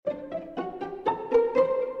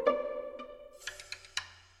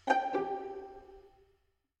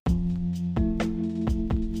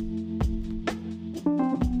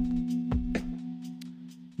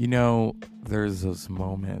There's those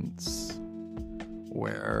moments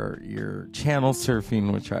where you're channel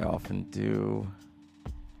surfing, which I often do,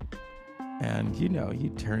 and you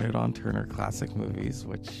turn it on Turner Classic Movies,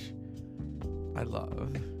 which I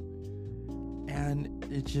love, and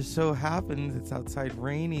it just so happens it's outside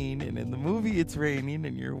raining, and in the movie it's raining,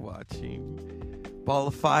 and you're watching Ball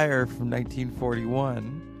of Fire from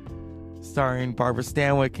 1941, starring Barbara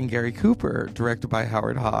Stanwyck and Gary Cooper, directed by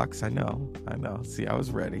Howard Hawks. I know. See, I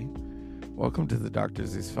was ready. Welcome to the Dr.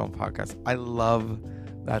 Zeus Film Podcast. I love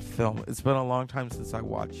that film. It's been a long time since I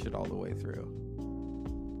watched it all the way through.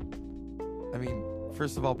 I mean,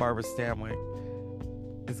 first of all, Barbara Stanwyck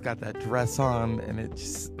has got that dress on, and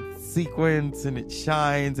it's sequins, and it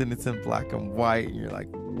shines, and it's in black and white, and you're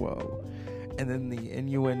like, whoa. And then the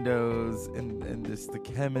innuendos and just the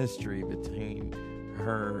chemistry between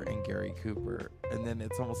her and Gary Cooper, and then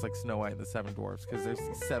it's almost like Snow White and the Seven Dwarfs, because there's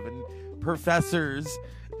these 7 professors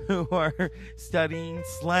who are studying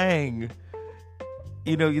slang.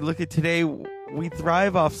 You look at today, we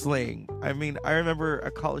thrive off slang. I mean, I remember a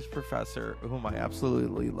college professor whom I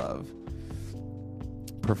absolutely love,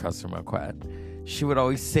 Professor Marquette. She would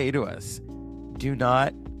always say to us, do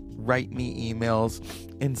not write me emails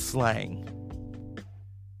in slang,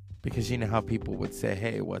 because you know how people would say,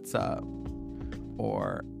 hey, what's up?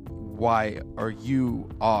 Or why are you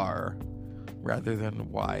are, rather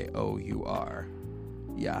than Y-O-U-R.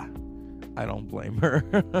 Yeah, I don't blame her.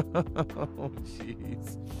 Oh,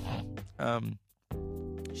 jeez.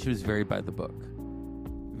 She was very by the book.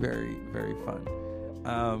 Very, very fun.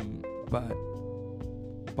 But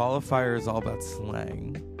Ball of Fire is all about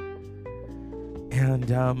slang.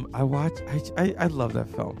 And I love that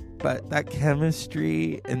film. But that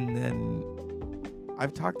chemistry, and then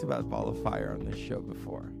I've talked about Ball of Fire on this show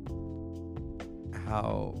before.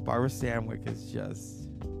 How Barbara Stanwyck is just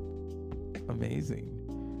amazing.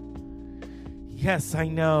 Yes, I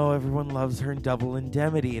know everyone loves her in Double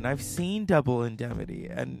Indemnity, and I've seen Double Indemnity,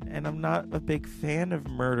 and I'm not a big fan of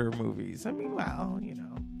murder movies. I mean, well, you've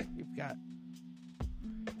got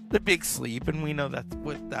The Big Sleep, and we know that's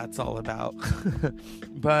what that's all about.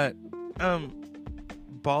 But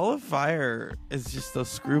Ball of Fire is just those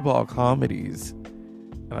screwball comedies.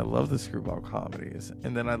 And I love the screwball comedies.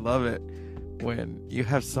 And then I love it when you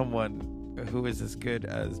have someone who is as good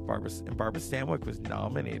as Barbara. And Barbara Stanwyck was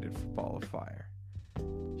nominated for Ball of Fire.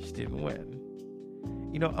 She didn't win.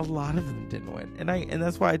 A lot of them didn't win. And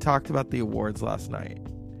that's why I talked about the awards last night.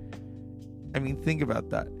 I mean, think about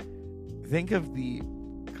that. Think of the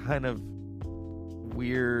kind of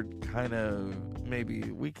weird,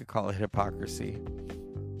 maybe we could call it hypocrisy,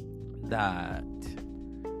 that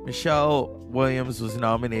Michelle Williams was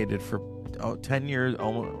nominated for 10 years.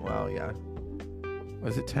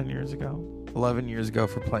 Was it 10 years ago? 11 years ago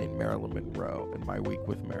for playing Marilyn Monroe in My Week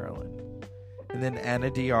with Marilyn. And then Ana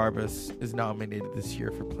de Armas is nominated this year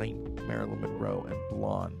for playing Marilyn Monroe in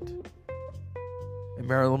Blonde. And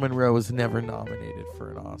Marilyn Monroe was never nominated for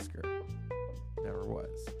an Oscar. Never was.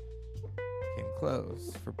 Came close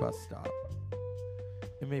for Bus Stop.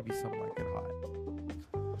 And maybe Some Like It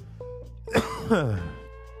Hot.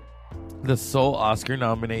 The sole Oscar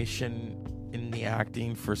nomination in the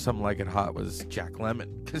acting for Some Like It Hot was Jack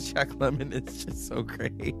Lemmon, because Jack Lemmon is just so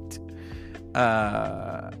great.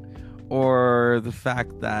 Or the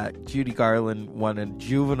fact that Judy Garland won a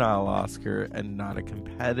juvenile Oscar and not a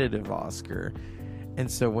competitive Oscar.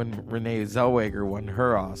 And so when Renee Zellweger won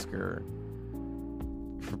her Oscar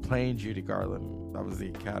for playing Judy Garland, that was the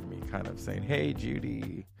Academy kind of saying, hey,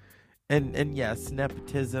 Judy. And yes,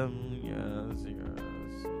 nepotism, yes,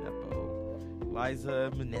 nepo.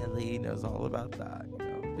 Liza Minnelli knows all about that,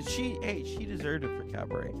 But she deserved it for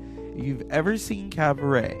Cabaret. If you've ever seen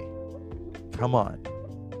Cabaret, come on.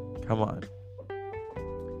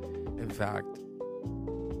 In fact,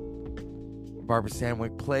 Barbara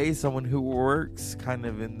Stanwyck plays someone who works kind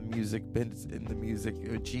of in the music.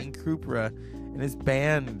 Gene Krupa and his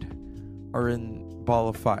band are in Ball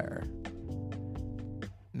of Fire.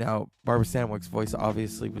 Now, Barbara Stanwyck's voice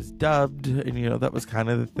obviously was dubbed, and that was kind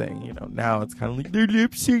of the thing. Now it's kind of like they're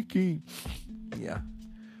lip syncing. Yeah.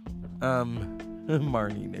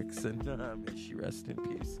 Marnie Nixon. May she rest in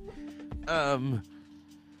peace. Oh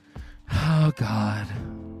God.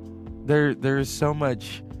 There's so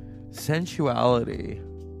much sensuality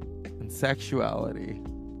and sexuality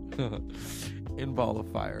in Ball of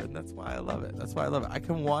Fire, and that's why I love it. I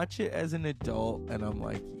can watch it as an adult, and I'm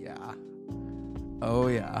like, yeah. Oh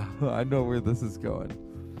yeah, I know where this is going.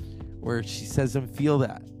 Where she says, feel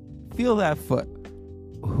that foot.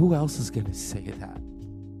 Who else is gonna say that?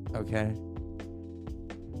 Okay?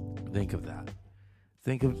 Think of that.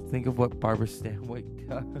 Think of what Barbara Stanwyck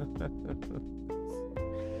does.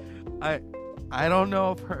 I don't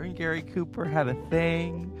know if her and Gary Cooper had a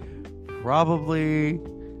thing. Probably.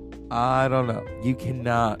 I don't know. You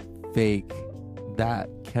cannot fake that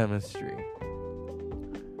chemistry.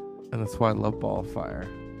 And that's why I love Ball of Fire.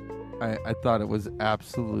 I thought it was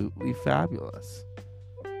absolutely fabulous.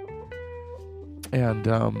 And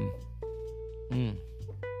oh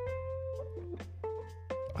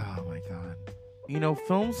my God. You know,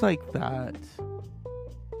 films like that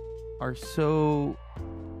are so...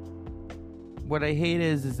 What I hate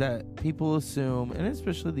is that people assume, and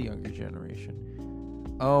especially the younger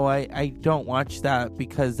generation, oh, I don't watch that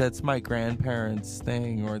because that's my grandparents'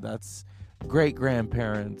 thing, or that's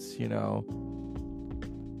great-grandparents, you know.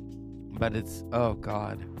 But it's, oh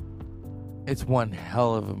God, it's one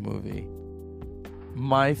hell of a movie.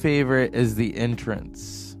 My favorite is the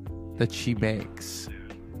entrance that she makes.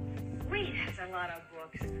 Wait, that's a lot of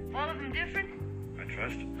books. All of them different? I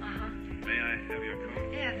trust. Uh-huh. May I have your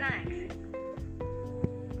coat? Yeah, thanks.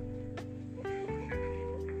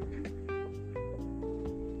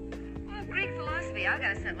 Oh, Greek philosophy. I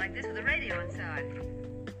got a set like this with a radio inside.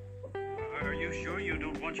 Are you sure you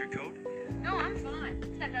don't want your coat? No, I'm fine.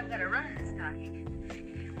 Except I've got a run in the stocking.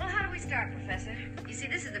 Well, how do we start, Professor? You see,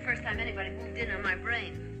 this is the first time anybody moved in on my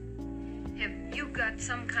brain. Have you got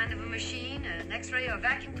some kind of a machine, an X-ray or a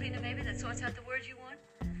vacuum cleaner maybe, that sorts out the words you want?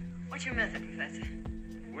 What's your method, Professor?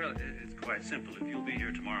 Well, it's quite simple. If you'll be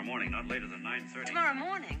here tomorrow morning, not later than 9:30. Tomorrow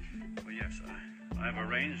morning? Well, yes. I've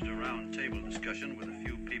arranged a round-table discussion with a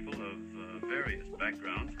few people of various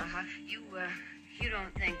backgrounds. Uh-huh. You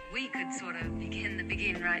don't think we could sort of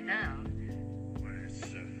begin right now? Well,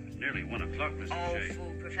 it's nearly 1 o'clock, Mr. Oh, Shea.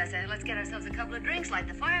 fool, Professor. Let's get ourselves a couple of drinks, light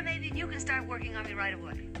the fire maybe, and you can start working on me right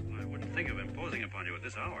away. I wouldn't think of imposing upon you at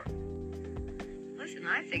this hour. Listen,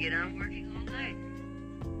 I figured I'm working all night.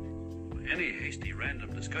 Any hasty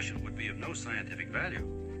random discussion would be of no scientific value.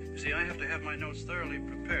 You see, I have to have my notes thoroughly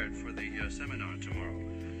prepared for the seminar tomorrow.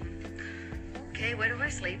 Okay, where do I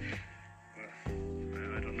sleep?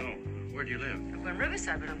 Well, I don't know. Where do you live? I'm in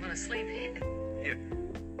Riverside, but I'm going to sleep here. Here.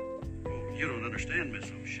 Oh, you don't understand,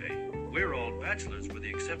 Miss O'Shea. We're all bachelors with the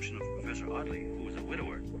exception of Professor Audley, who is a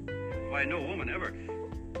widower. Why, no woman ever...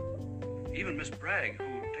 Even Miss Bragg,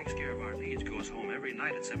 who takes care of our needs, goes home every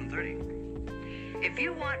night at 7:30. If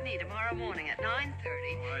you want me tomorrow morning at 9:30...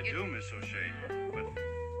 Oh, I do, Miss O'Shea. But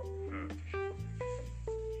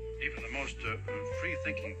even the most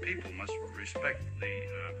free-thinking people must respect the...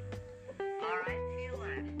 All right, feel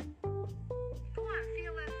that. Go on,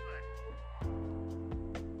 feel that foot.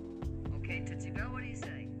 Okay, Tootsie Bell, what do you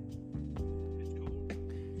say? It's cool.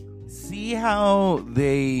 See how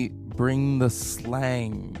they bring the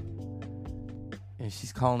slang. And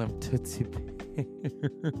she's calling him Tootsie Bear.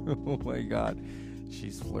 Oh my God.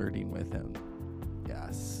 She's flirting with him.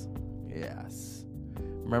 Yes. Yes.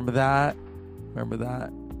 Remember that? Remember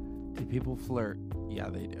that? Do people flirt? Yeah,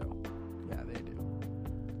 they do. Yeah, they do.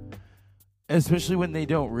 Especially when they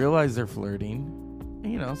don't realize they're flirting.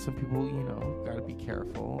 You know, some people, you know, gotta be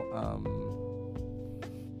careful.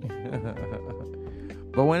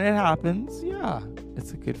 But when it happens, yeah,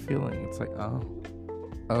 it's a good feeling. It's like, oh,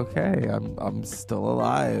 okay, I'm still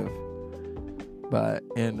alive. But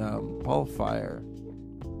in Ball of Fire,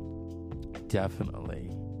 definitely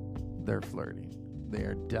they're flirting. They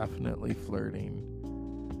are definitely flirting.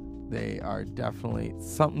 They are definitely,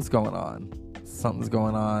 something's going on. Something's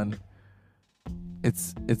going on.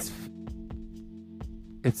 It's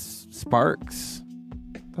sparks.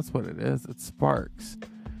 That's what it is. It's sparks.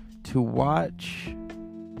 To watch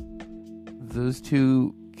those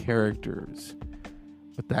two characters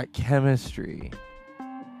with that chemistry,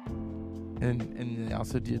 and they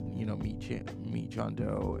also did, you know, meet John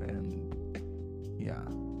Doe, and yeah,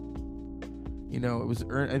 you know, it was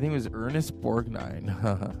I think it was Ernest Borgnine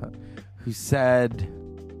who said,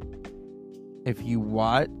 if you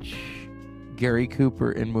watch Gary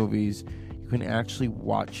Cooper in movies, you can actually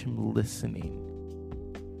watch him listening,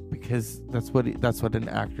 because that's what an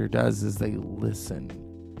actor does, is they listen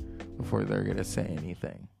before they're gonna say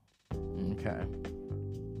anything. Okay.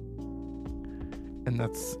 And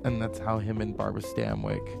that's how him and Barbara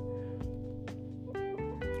Stanwyck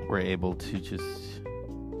were able to just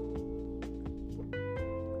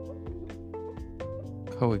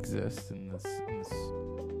coexist in this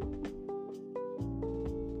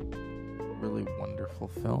really wonderful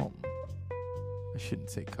film. I shouldn't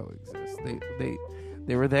say coexist.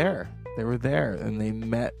 They were there. They were there, and they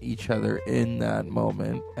met each other in that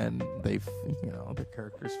moment, and their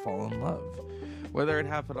characters fall in love. Whether it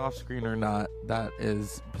happened off screen or not, that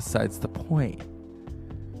is besides the point.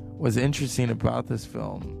 what's interesting about this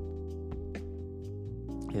film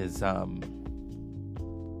is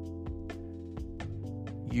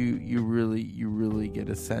you really get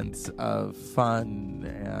a sense of fun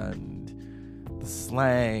and the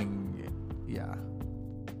slang. Yeah,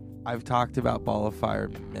 I've talked about Ball of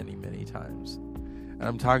Fire many times, and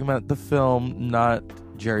I'm talking about the film, not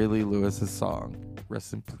Jerry Lee Lewis's song.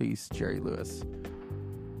 Rest in peace, Jerry Lewis.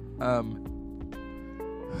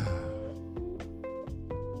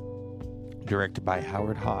 Directed by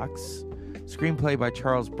Howard Hawks. Screenplay by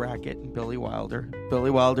Charles Brackett and Billy Wilder.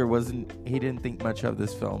 Billy Wilder he didn't think much of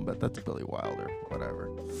this film, but that's Billy Wilder, whatever.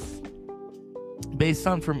 Based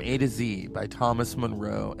on From A to Z by Thomas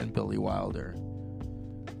Monroe and Billy Wilder.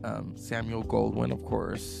 Samuel Goldwyn, of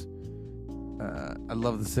course. I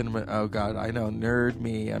love the cinema. Oh God, I know, nerd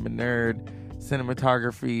me. I'm a nerd.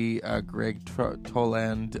 Cinematography, Greg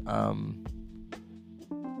Toland,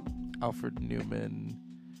 Alfred Newman.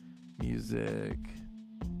 Music,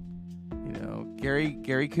 you know,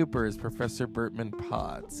 Gary Cooper is Professor Bertman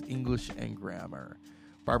Potts, English and Grammar.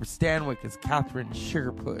 Barbara Stanwyck is Catherine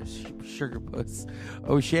Sugarpuss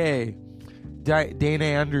O'Shea. Dana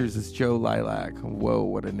Andrews is Joe Lilac. Whoa,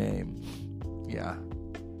 what a name! Yeah,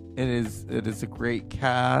 it is a great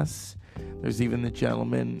cast. There's even the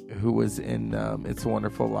gentleman who was in It's a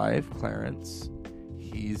Wonderful Life, Clarence.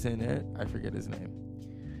 He's in it. I forget his name.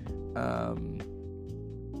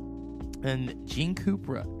 And Gene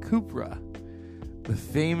Krupa, the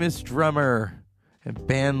famous drummer and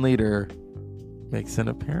band leader, makes an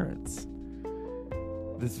appearance.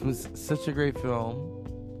 This was such a great film.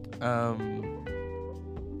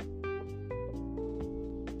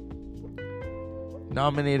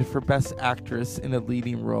 Nominated for Best Actress in a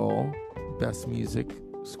Leading Role, Best Music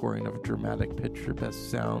Scoring of a Dramatic Picture,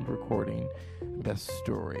 Best Sound Recording, and Best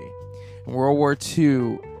Story. In World War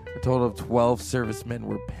II, a total of 12 servicemen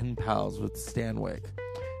were pen pals with Stanwyck.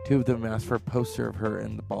 2 of them asked for a poster of her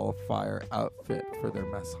in the Ball of Fire outfit for their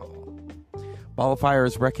mess hall. Ball of Fire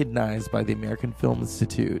is recognized by the American Film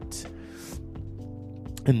Institute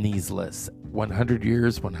in these lists. 100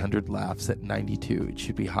 Years, 100 Laughs at 92. It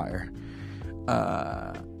should be higher.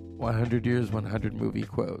 100 Years, 100 Movie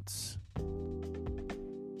Quotes.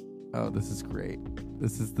 Oh, this is great.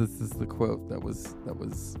 This is the quote that was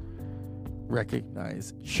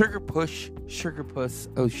recognized. Sugarpuss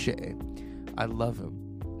O'Shea. I love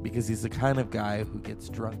him because he's the kind of guy who gets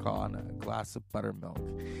drunk on a glass of buttermilk,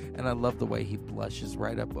 and I love the way he blushes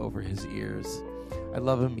right up over his ears. I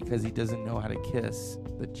love him because he doesn't know how to kiss,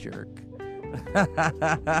 the jerk.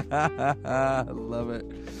 I love it.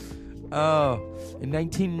 Oh, in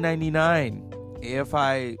 1999,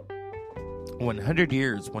 AFI 100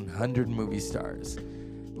 Years, 100 Movie Stars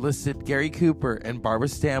listed Gary Cooper and Barbara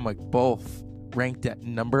Stanwyck, both ranked at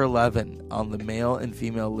number 11 on the male and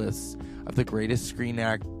female lists of the greatest screen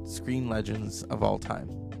legends of all time.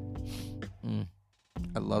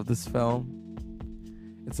 I love this film.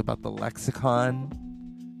 It's about the lexicon.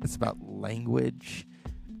 It's about language.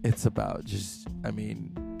 It's about just,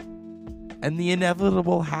 and the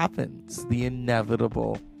inevitable happens. The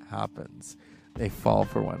inevitable happens. They fall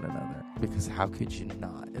for one another, because how could you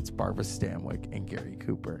not? It's Barbara Stanwyck and Gary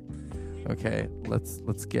Cooper. Okay,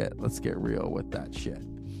 let's get real with that shit.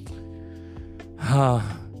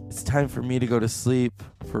 It's time for me to go to sleep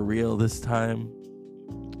for real this time.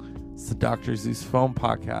 It's the Dr. Zeus Film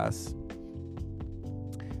Podcast.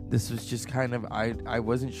 This was just kind of, I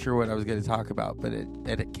wasn't sure what I was going to talk about, but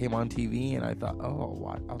it came on TV, and I thought,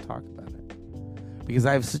 I'll talk about it, because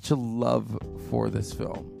I have such a love for this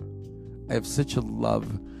film. I have such a love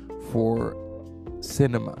for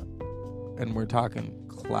cinema, and we're talking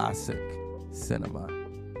classic cinema,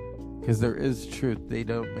 because there is truth. They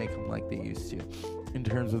don't make them like they used to, in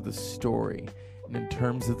terms of the story, and in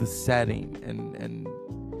terms of the setting, and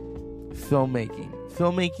filmmaking.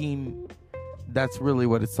 That's really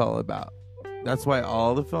what it's all about. That's why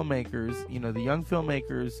all the filmmakers, the young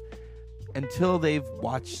filmmakers, until they've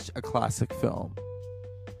watched a classic film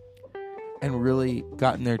and really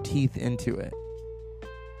gotten their teeth into it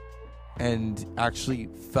and actually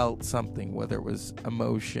felt something, whether it was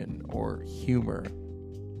emotion or humor,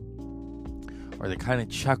 or they kind of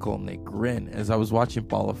chuckle and they grin. As I was watching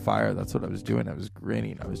Ball of Fire, that's what I was doing. I was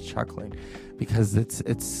grinning, I was chuckling, because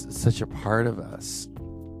it's such a part of us.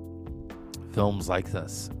 Films like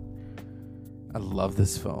this. I love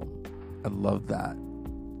this film. I love that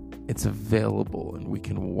it's available and we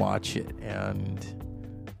can watch it, and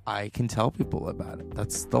I can tell people about it.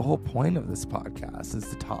 That's the whole point of this podcast, is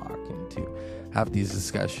to talk and to have these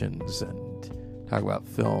discussions and talk about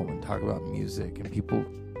film and talk about music. And people,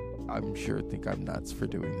 I'm sure, think I'm nuts for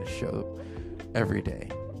doing this show every day.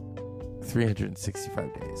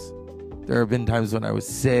 365 days. There have been times when I was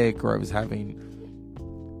sick or I was having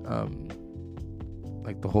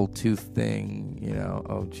like the whole tooth thing, you know.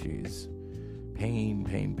 Oh geez, pain.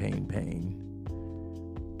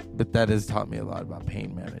 But that has taught me a lot about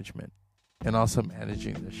pain management and also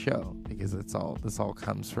managing the show, because this all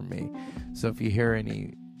comes from me. So if you hear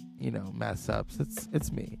any, you know, mess ups,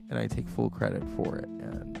 it's me, and I take full credit for it,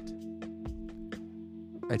 and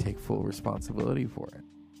I take full responsibility for it.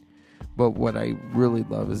 But what I really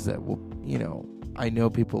love is that, well, you know, I know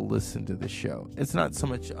people listen to the show. It's not so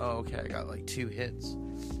much, oh, okay, I got like 2 hits.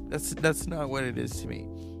 That's not what it is to me.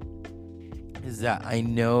 Is that I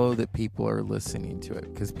know that people are listening to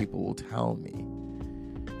it because people will tell me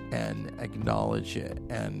and acknowledge it,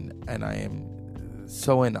 and I am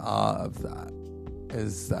so in awe of that.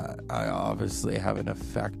 Is that I obviously have an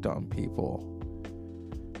effect on people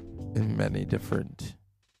in many different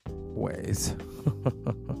ways.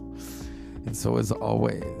 And so, as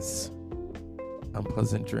always,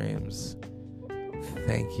 Unpleasant Dreams,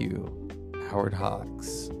 thank you, Howard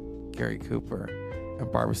Hawks, Gary Cooper,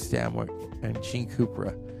 and Barbara Stanwyck, and Gene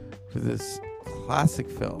Cooper, for this classic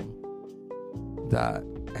film that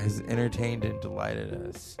has entertained and delighted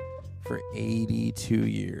us for 82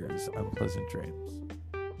 years. Unpleasant Dreams.